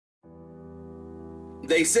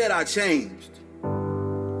They said I changed.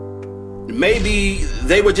 Maybe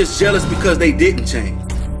they were just jealous because they didn't change.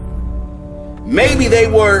 Maybe they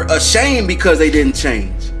were ashamed because they didn't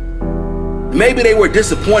change. Maybe they were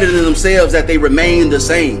disappointed in themselves that they remained the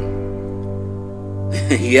same.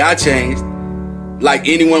 Yeah, I changed. Like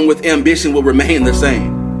anyone with ambition will remain the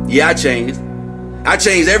same. Yeah, I changed. I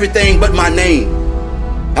changed everything but my name.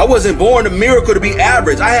 I wasn't born a miracle to be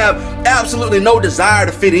average. I have absolutely no desire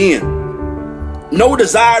to fit in. No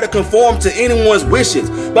desire to conform to anyone's wishes.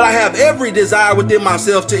 But I have every desire within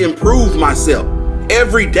myself to improve myself.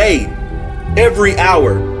 Every day, every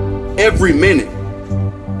hour, every minute.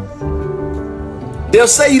 They'll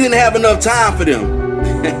say you didn't have enough time for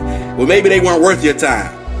them. Well, maybe they weren't worth your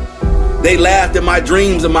time. They laughed at my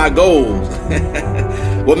dreams and my goals.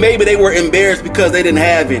 Well, maybe they were embarrassed because they didn't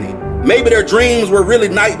have any. Maybe their dreams were really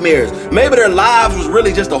nightmares. Maybe their lives was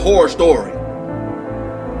really just a horror story.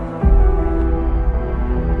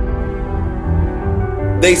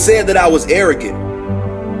 They said that I was arrogant.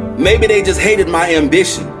 Maybe they just hated my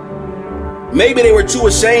ambition. Maybe they were too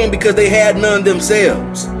ashamed because they had none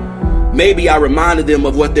themselves. Maybe I reminded them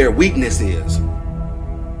of what their weakness is.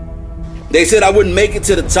 They said I wouldn't make it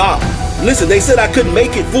to the top. Listen, they said I couldn't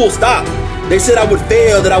make it, full stop. They said I would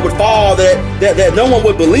fail, that I would fall, that no one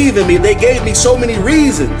would believe in me. They gave me so many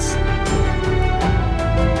reasons.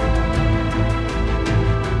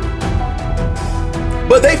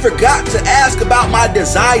 But they forgot to ask about my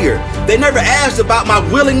desire. They never asked about my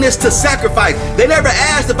willingness to sacrifice. They never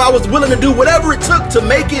asked if I was willing to do whatever it took to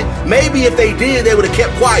make it. Maybe if they did, they would have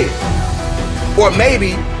kept quiet. Or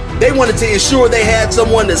maybe they wanted to ensure they had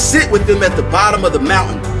someone to sit with them at the bottom of the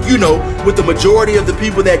mountain. You know, with the majority of the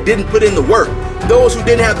people that didn't put in the work. Those who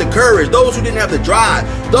didn't have the courage, those who didn't have the drive,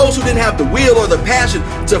 those who didn't have the will or the passion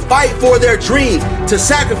to fight for their dreams, to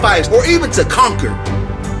sacrifice, or even to conquer.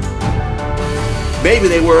 Maybe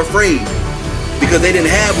they were afraid because they didn't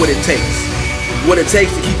have what it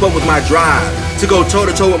takes to keep up with my drive, to go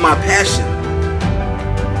toe-to-toe with my passion.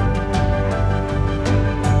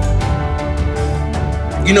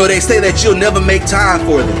 You know, they say that you'll never make time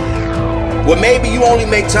for them. Well, maybe you only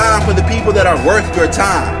make time for the people that are worth your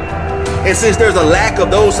time. And since there's a lack of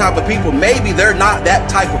those type of people, maybe they're not that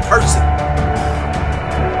type of person.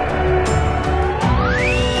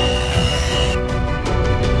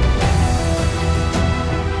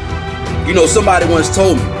 You know, somebody once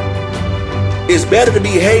told me, it's better to be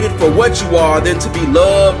hated for what you are than to be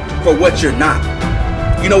loved for what you're not.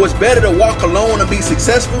 You know, it's better to walk alone and be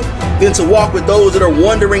successful than to walk with those that are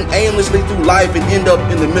wandering aimlessly through life and end up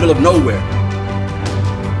in the middle of nowhere.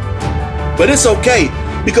 But it's okay,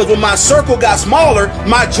 because when my circle got smaller,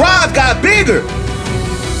 my drive got bigger.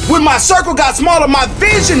 When my circle got smaller, my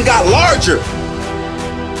vision got larger.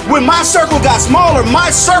 When my circle got smaller, my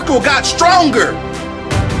circle got stronger.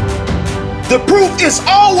 The proof is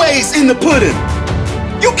always in the pudding.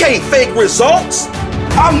 You can't fake results.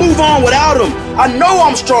 I move on without them. I know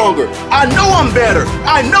I'm stronger. I know I'm better.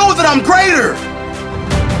 I know that I'm greater.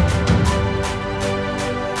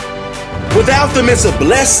 Without them, it's a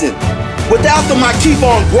blessing. Without them, I keep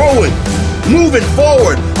on growing, moving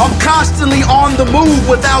forward. I'm constantly on the move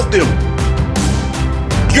without them.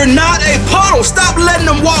 You're not a puddle. Stop letting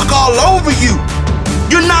them walk all over you.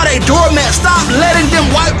 You're not a doormat. Stop letting them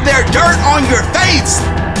wipe their dirt on your face.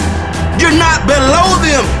 You're not below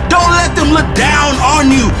them. Don't let them look down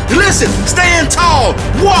on you. Listen, stand tall,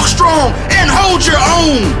 walk strong, and hold your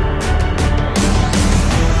own.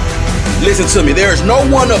 Listen to me. There is no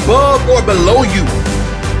one above or below you.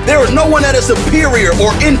 There is no one that is superior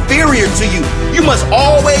or inferior to you. You must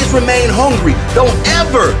always remain hungry. Don't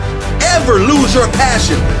ever lose your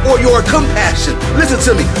passion or your compassion. Listen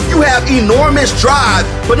to me. You have enormous drive,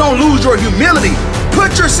 but don't lose your humility.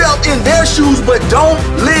 Put yourself in their shoes, but don't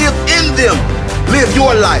live in them. Live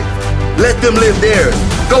your life. Let them live theirs.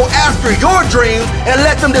 Go after your dreams and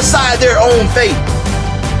let them decide their own fate.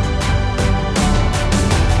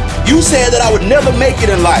 You said that I would never make it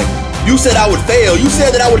in life. You said I would fail. You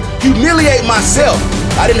said that I would humiliate myself.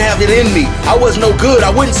 I didn't have it in me. I was no good. I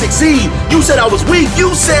wouldn't succeed. You said I was weak.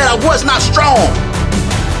 You said I was not strong.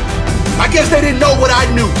 I guess they didn't know what I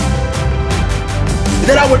knew.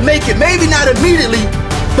 That I would make it. Maybe not immediately,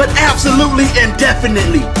 but absolutely and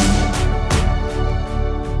definitely.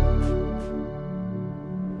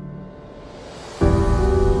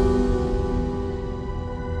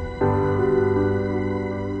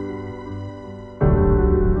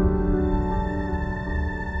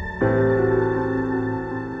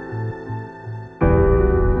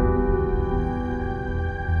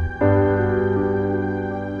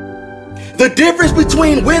 The difference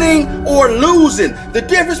between winning or losing, the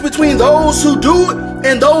difference between those who do it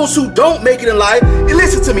and those who don't make it in life, and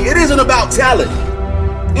listen to me, it isn't about talent.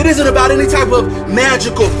 It isn't about any type of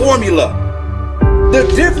magical formula. The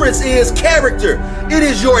difference is character. It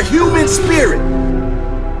is your human spirit.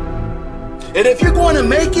 And if you're going to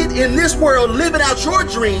make it in this world living out your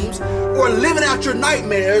dreams or living out your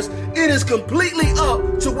nightmares, it is completely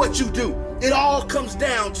up to what you do. It all comes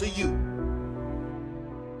down to you.